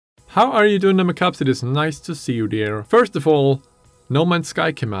How are you doing, number cups? It is nice to see you there. First of all, No Man's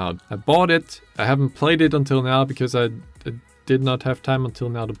Sky came out. I bought it. I haven't played it until now because I did not have time until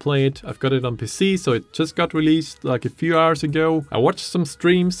now to play it. I've got it on PC, so it just got released like a few hours ago. I watched some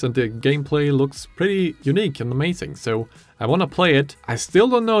streams and the gameplay looks pretty unique and amazing, so I want to play it. I still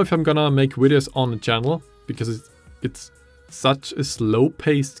don't know if I'm gonna make videos on the channel because it's such a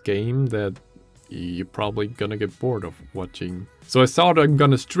slow-paced game that you're probably gonna get bored of watching. So I thought I'm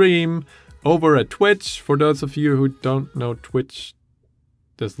gonna stream over at Twitch. For those of you who don't know Twitch,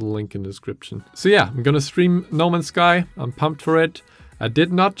 there's the link in the description. So yeah, I'm gonna stream No Man's Sky. I'm pumped for it. I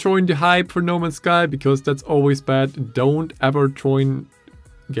did not join the hype for No Man's Sky because that's always bad. Don't ever join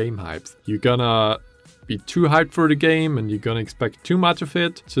game hypes. You're gonna be too hyped for the game and you're gonna expect too much of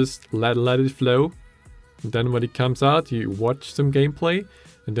it. Just let it flow. And then when it comes out, you watch some gameplay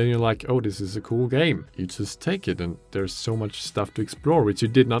and then you're like, oh, this is a cool game. You just take it and there's so much stuff to explore, which you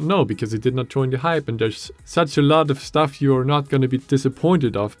did not know because you did not join the hype, and there's such a lot of stuff you're not going to be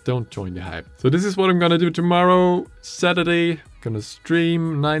disappointed of. Don't join the hype. So this is what I'm going to do tomorrow, Saturday. I'm going to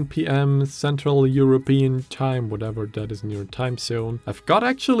stream 9 p.m. Central European time, whatever that is in your time zone. I've got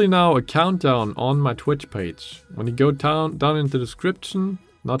actually now a countdown on my Twitch page. When you go down in the description,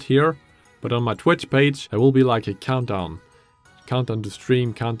 not here, but on my Twitch page, there will be like a countdown. Countdown to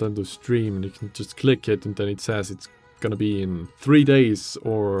stream, and you can just click it and then it says it's gonna be in 3 days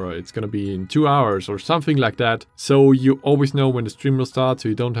or it's gonna be in 2 hours or something like that. So you always know when the stream will start, so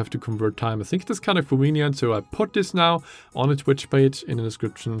you don't have to convert time. I think that's kind of convenient, so I put this now on the Twitch page in the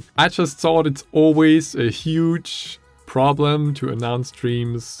description. I just thought it's always a huge problem to announce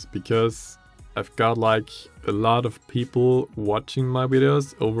streams because I've got like a lot of people watching my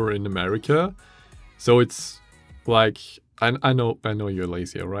videos over in America. So it's like, I know you're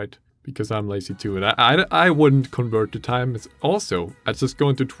lazy, alright? Because I'm lazy too, and I wouldn't convert the time. It's also, I just go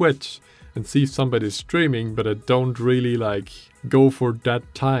into Twitch and see if somebody's streaming, but I don't really like go for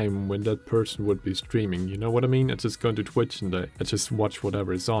that time when that person would be streaming. You know what I mean? I just go into Twitch and I just watch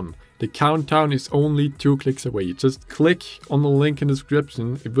whatever is on. The countdown is only 2 clicks away. You just click on the link in the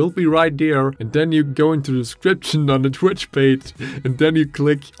description. It will be right there, and then you go into the description on the Twitch page, and then you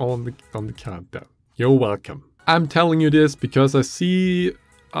click on the countdown. You're welcome. I'm telling you this because I see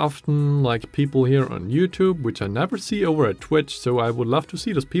often like people here on YouTube, which I never see over at Twitch, so I would love to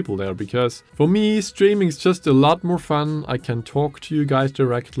see those people there because for me streaming is just a lot more fun. I can talk to you guys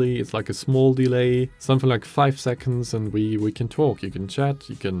directly. It's like a small delay, something like 5 seconds, and we can talk. You can chat,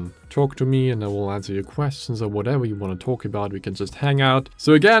 you can talk to me and I will answer your questions or whatever you want to talk about. We can just hang out.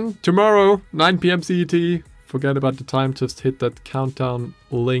 So again, tomorrow 9 p.m. CET. Forget about the time, just hit that countdown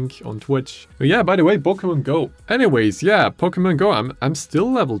link on Twitch. Oh yeah, by the way, Pokemon Go. Anyways, yeah, Pokemon Go, I'm still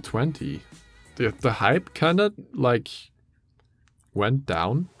level 20. The hype kinda like went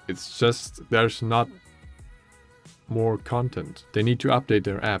down. It's just there's not more content. They need to update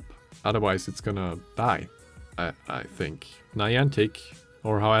their app, otherwise it's gonna die, I think. Niantic,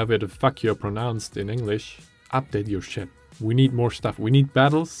 or however the fuck you're pronounced in English, update your shit. We need more stuff. We need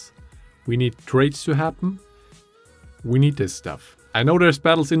battles. We need trades to happen. We need this stuff. I know there's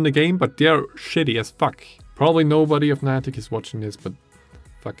battles in the game, but they're shitty as fuck. Probably nobody of Niantic is watching this, but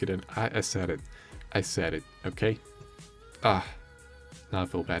fuck it, and I said it. I said it, okay? Now I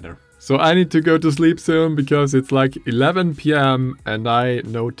feel better. So I need to go to sleep soon because it's like 11 p.m. and I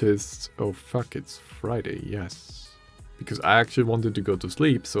noticed, oh fuck, it's Friday, yes. Because I actually wanted to go to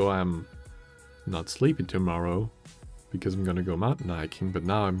sleep, so I'm not sleeping tomorrow because I'm gonna go mountain hiking, but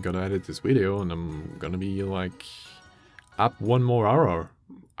now I'm gonna edit this video and I'm gonna be like up 1 more hour.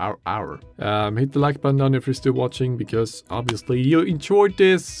 Hit the like button down if you're still watching because obviously you enjoyed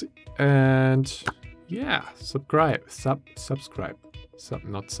this, and yeah, subscribe sub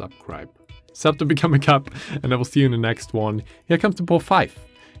to become a cup, and I will see you in the next one. Here comes the PAWFIVE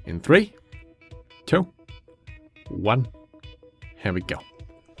in 3, 2, 1. Here we go.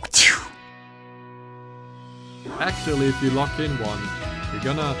 Actually, if you lock in one, you're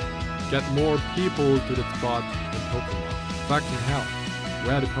gonna get more people to the spot than Pokemon. Fucking hell.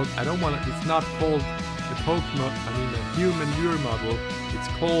 Where the Pokemon? I don't want to. It's not called a Pokemon. I mean, a human viewer model. It's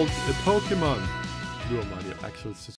called a Pokemon viewer model. Actually, it's just